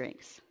 6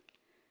 drinks.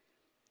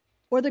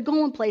 Or they're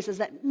going places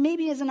that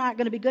maybe is not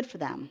going to be good for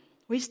them.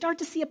 Or you start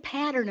to see a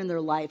pattern in their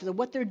life of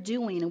what they're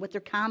doing and what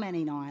they're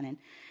commenting on. And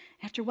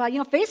after a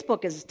while,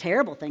 Facebook is a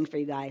terrible thing for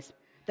you guys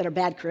that are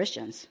bad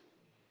Christians.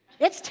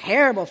 It's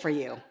terrible for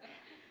you.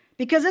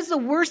 Because it's the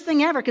worst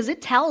thing ever, because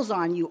it tells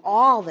on you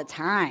all the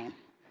time.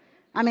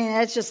 I mean,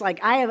 it's just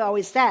like I have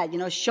always said,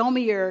 show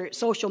me your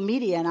social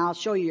media and I'll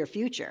show you your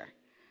future.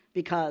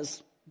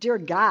 Because, dear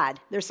God,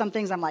 there's some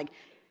things I'm like,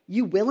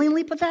 you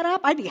willingly put that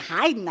up? I'd be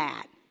hiding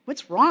that.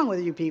 What's wrong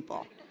with you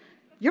people?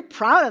 You're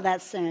proud of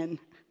that sin.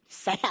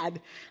 Sad.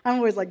 I'm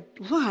always like,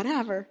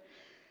 whatever.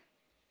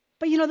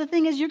 But the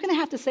thing is, you're going to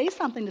have to say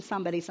something to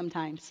somebody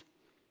sometimes.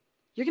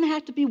 You're going to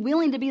have to be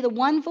willing to be the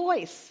one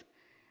voice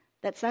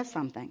that says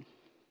something.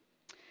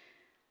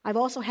 I've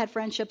also had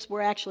friendships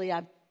where actually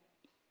I've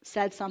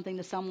said something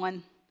to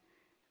someone.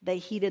 They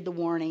heeded the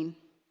warning.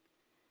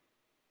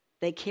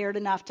 They cared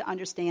enough to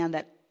understand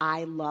that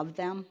I loved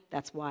them.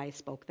 That's why I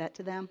spoke that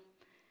to them.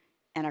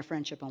 And our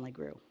friendship only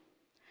grew.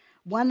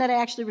 One that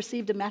I actually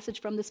received a message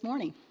from this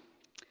morning.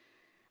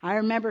 I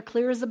remember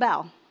clear as a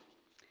bell.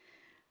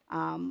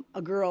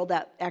 A girl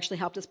that actually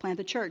helped us plant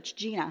the church,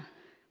 Gina.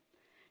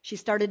 She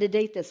started to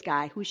date this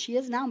guy, who she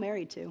is now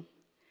married to.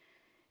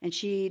 And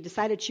she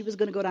decided she was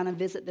going to go down and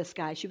visit this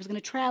guy. She was going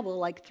to travel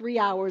like 3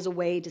 hours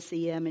away to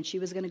see him, and she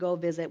was going to go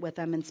visit with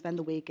him and spend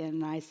the weekend.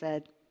 And I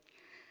said,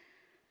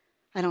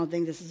 I don't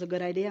think this is a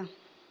good idea.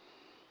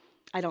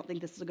 I don't think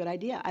this is a good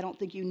idea. I don't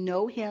think you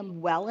know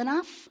him well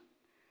enough.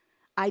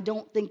 I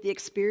don't think the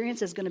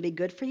experience is going to be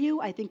good for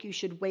you. I think you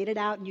should wait it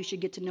out, and you should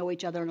get to know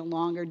each other in a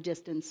longer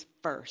distance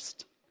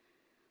first.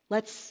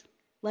 Let's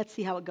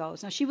see how it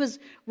goes. Now, she was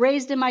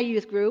raised in my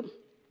youth group.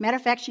 Matter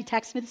of fact, she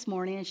texted me this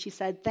morning, and she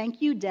said,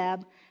 thank you,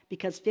 Deb,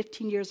 because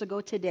 15 years ago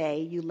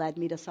today, you led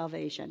me to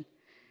salvation,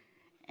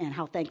 and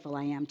how thankful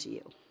I am to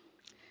you.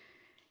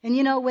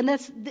 And when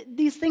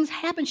these things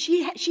happen,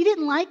 she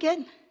didn't like it.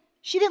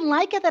 She didn't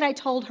like it that I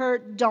told her,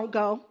 don't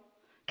go,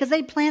 because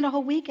they planned a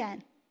whole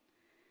weekend.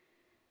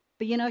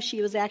 But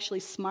she was actually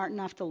smart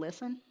enough to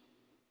listen.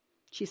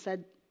 She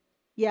said,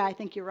 yeah, I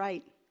think you're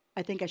right.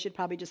 I think I should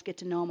probably just get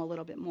to know him a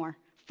little bit more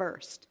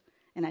first.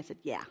 And I said,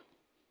 yeah,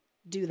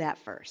 do that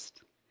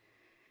first.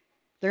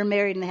 They're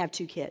married and they have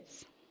 2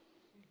 kids.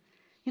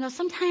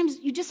 Sometimes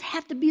you just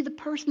have to be the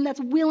person that's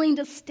willing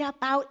to step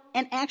out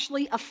and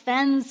actually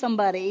offend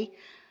somebody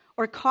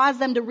or cause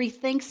them to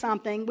rethink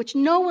something, which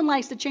no one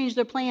likes to change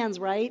their plans,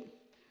 right?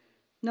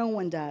 No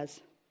one does.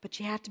 But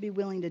you have to be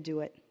willing to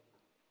do it.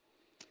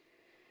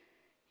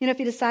 If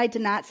you decide to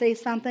not say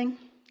something,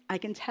 I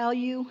can tell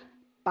you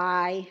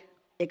by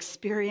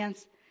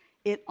experience,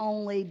 it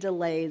only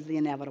delays the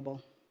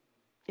inevitable.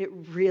 It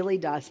really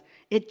does.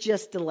 It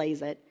just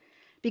delays it.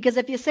 Because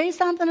if you say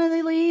something and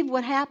they leave,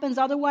 what happens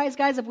otherwise,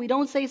 guys, if we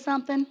don't say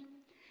something,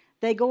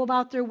 they go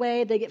about their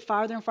way, they get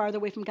farther and farther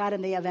away from God,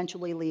 and they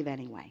eventually leave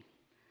anyway.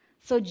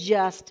 So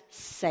just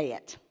say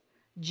it.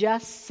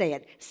 Just say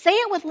it. Say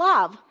it with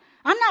love.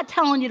 I'm not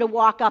telling you to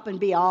walk up and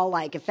be all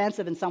like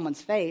offensive in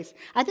someone's face.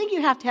 I think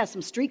you have to have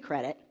some street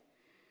credit.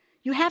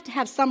 You have to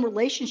have some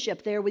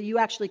relationship there where you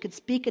actually could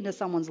speak into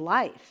someone's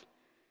life.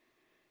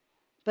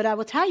 But I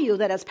will tell you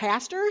that as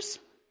pastors,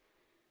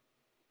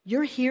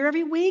 you're here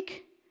every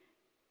week.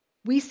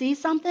 We see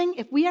something.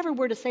 If we ever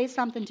were to say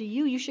something to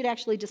you, you should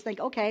actually just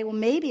think, okay, well,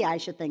 maybe I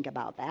should think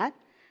about that.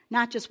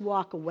 Not just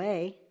walk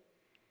away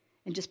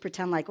and just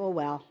pretend like, oh,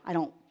 well, I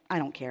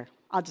don't care.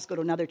 I'll just go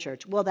to another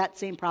church. Well, that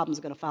same problem is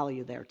going to follow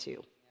you there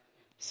too.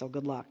 So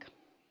good luck.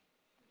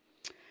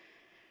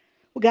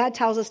 Well, God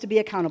tells us to be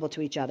accountable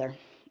to each other.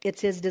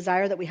 It's his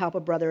desire that we help a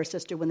brother or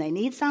sister when they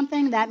need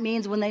something. That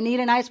means when they need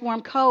a nice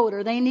warm coat,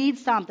 or they need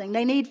something,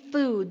 they need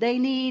food, they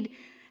need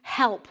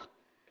help,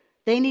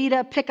 they need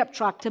a pickup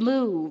truck to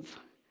move.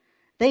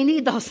 They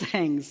need those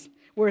things.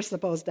 We're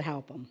supposed to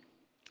help them.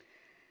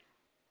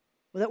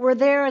 That we're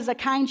there as a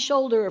kind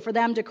shoulder for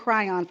them to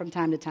cry on from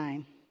time to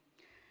time.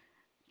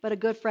 But a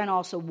good friend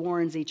also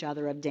warns each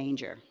other of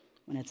danger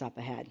when it's up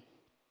ahead.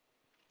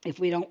 If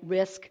we don't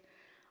risk,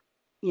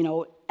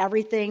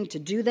 everything to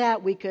do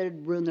that, we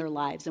could ruin their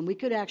lives. And we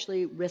could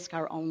actually risk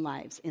our own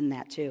lives in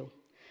that too.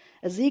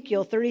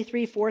 Ezekiel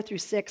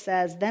 33:4-6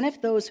 says, then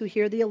if those who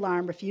hear the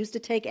alarm refuse to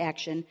take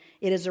action,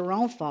 it is their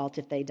own fault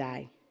if they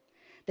die.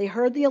 They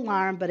heard the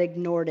alarm but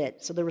ignored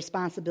it, so the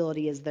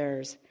responsibility is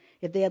theirs.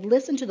 If they had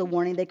listened to the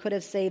warning, they could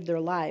have saved their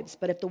lives.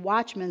 But if the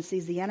watchman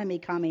sees the enemy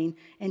coming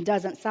and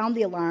doesn't sound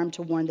the alarm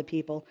to warn the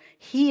people,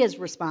 he is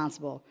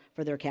responsible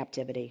for their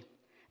captivity.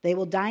 They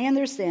will die in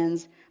their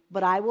sins,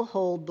 but I will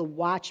hold the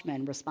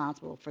watchman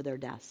responsible for their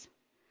deaths.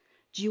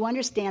 Do you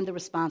understand the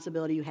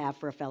responsibility you have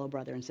for a fellow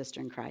brother and sister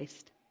in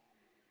Christ?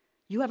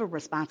 You have a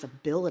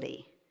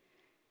responsibility.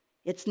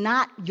 It's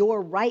not your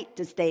right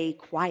to stay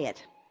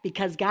quiet,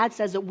 because God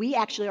says that we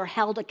actually are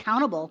held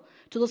accountable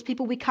to those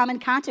people we come in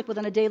contact with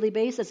on a daily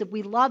basis. If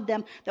we love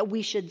them, that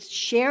we should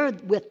share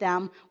with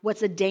them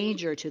what's a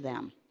danger to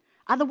them.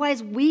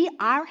 Otherwise, we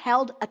are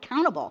held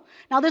accountable.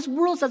 Now, this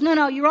world says,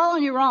 no, you're all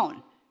on your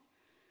own.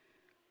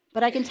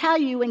 But I can tell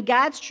you, in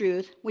God's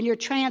truth, when you're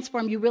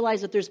transformed, you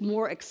realize that there's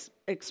more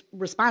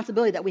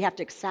responsibility that we have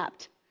to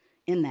accept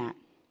in that.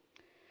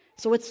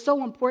 So it's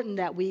so important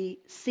that we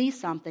see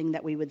something,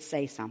 that we would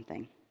say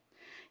something.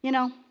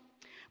 I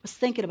was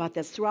thinking about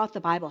this throughout the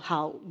Bible,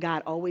 how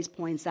God always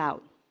points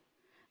out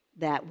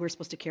that we're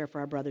supposed to care for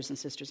our brothers and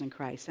sisters in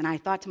Christ. And I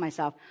thought to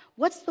myself,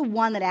 what's the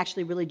one that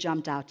actually really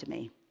jumped out to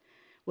me?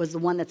 Was the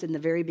one that's in the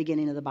very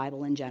beginning of the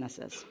Bible in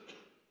Genesis.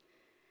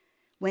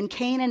 When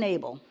Cain and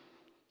Abel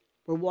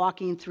were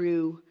walking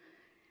through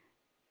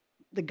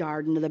the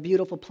garden, the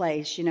beautiful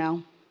place,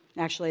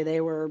 Actually, they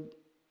were,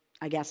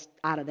 I guess,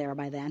 out of there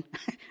by then.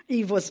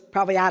 Eve was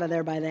probably out of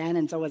there by then,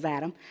 and so was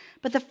Adam.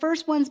 But the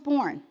first one's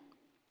born.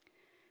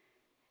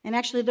 And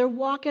actually, they're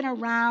walking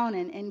around,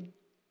 and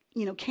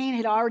Cain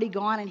had already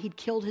gone, and he'd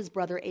killed his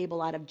brother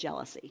Abel out of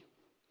jealousy.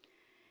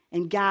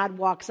 And God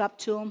walks up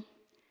to him,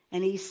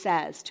 and he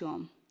says to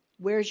him,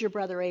 "Where's your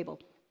brother Abel?"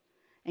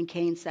 And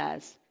Cain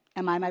says,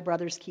 "Am I my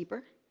brother's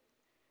keeper?"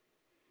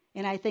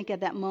 And I think at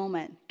that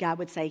moment, God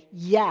would say,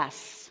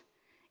 "Yes,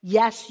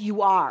 yes,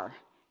 you are.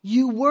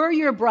 You were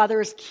your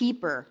brother's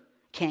keeper,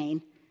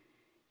 Cain.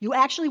 You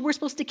actually were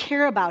supposed to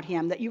care about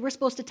him, that you were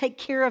supposed to take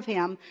care of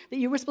him, that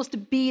you were supposed to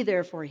be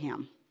there for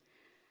him,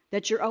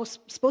 that you're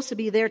supposed to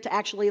be there to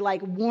actually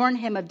warn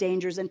him of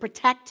dangers and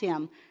protect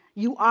him.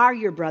 You are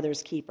your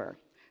brother's keeper."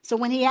 So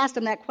when he asked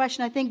him that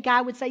question, I think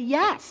God would say,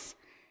 yes,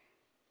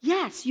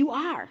 yes, you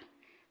are.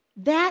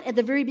 That at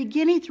the very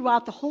beginning,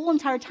 throughout the whole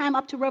entire time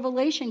up to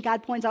Revelation,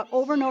 God points out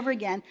over and over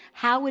again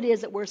how it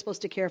is that we're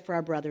supposed to care for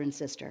our brother and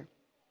sister.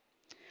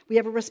 We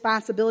have a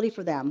responsibility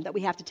for them that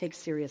we have to take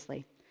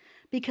seriously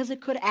because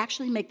it could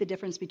actually make the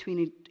difference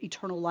between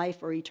eternal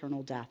life or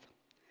eternal death.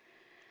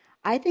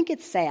 I think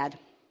it's sad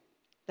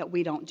that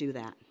we don't do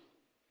that.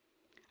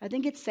 I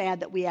think it's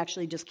sad that we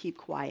actually just keep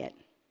quiet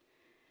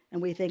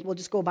and we think we'll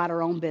just go about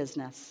our own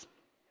business.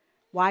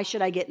 Why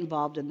should I get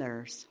involved in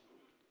theirs?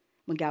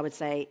 When God would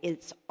say,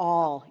 it's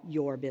all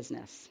your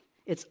business.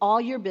 It's all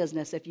your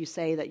business if you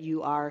say that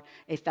you are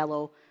a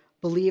fellow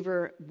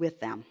believer with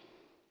them.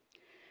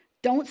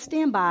 Don't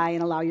stand by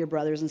and allow your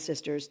brothers and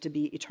sisters to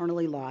be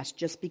eternally lost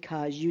just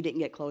because you didn't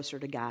get closer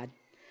to God,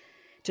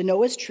 to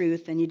know His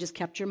truth, and you just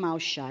kept your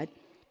mouth shut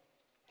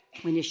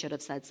when you should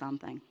have said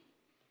something.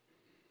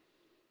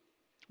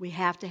 We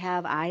have to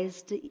have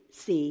eyes to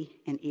see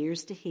and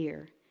ears to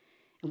hear,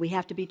 and we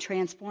have to be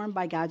transformed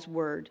by God's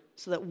word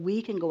so that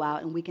we can go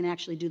out and we can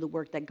actually do the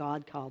work that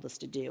God called us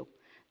to do,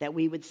 that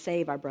we would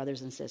save our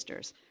brothers and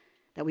sisters,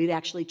 that we'd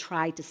actually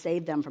try to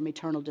save them from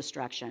eternal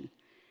destruction,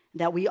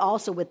 that we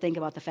also would think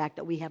about the fact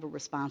that we have a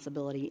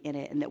responsibility in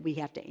it and that we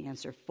have to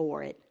answer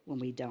for it when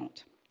we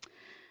don't.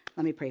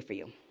 Let me pray for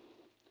you.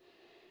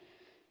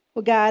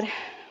 Well, God,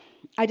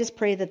 I just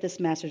pray that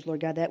this message, Lord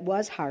God, that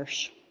was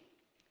harsh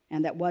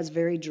and that was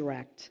very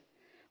direct,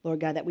 Lord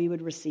God, that we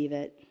would receive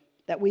it,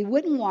 that we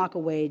wouldn't walk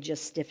away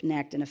just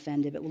stiff-necked and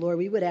offended, but Lord,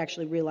 we would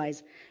actually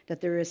realize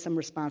that there is some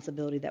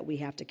responsibility that we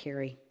have to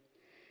carry,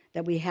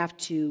 that we have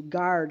to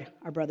guard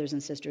our brothers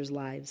and sisters'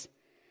 lives,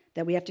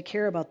 that we have to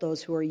care about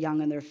those who are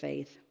young in their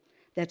faith,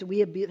 that we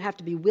have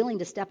to be willing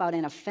to step out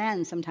and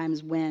offend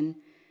sometimes when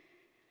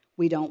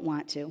we don't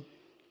want to.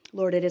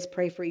 Lord, I just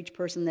pray for each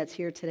person that's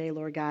here today,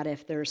 Lord God,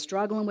 if they're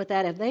struggling with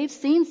that, if they've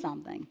seen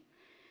something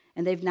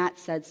and they've not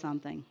said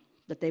something,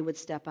 that they would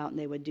step out and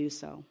they would do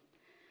so.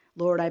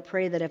 Lord, I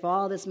pray that if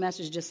all this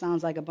message just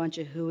sounds like a bunch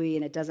of hooey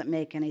and it doesn't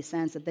make any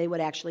sense, that they would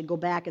actually go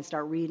back and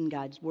start reading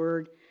God's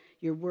word,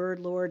 your word,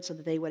 Lord, so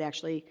that they would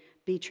actually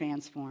be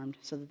transformed,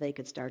 so that they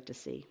could start to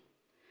see.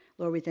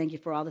 Lord, we thank you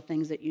for all the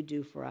things that you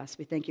do for us.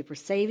 We thank you for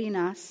saving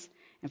us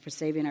and for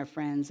saving our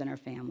friends and our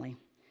family.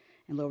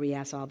 And Lord, we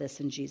ask all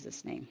this in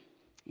Jesus' name.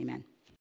 Amen.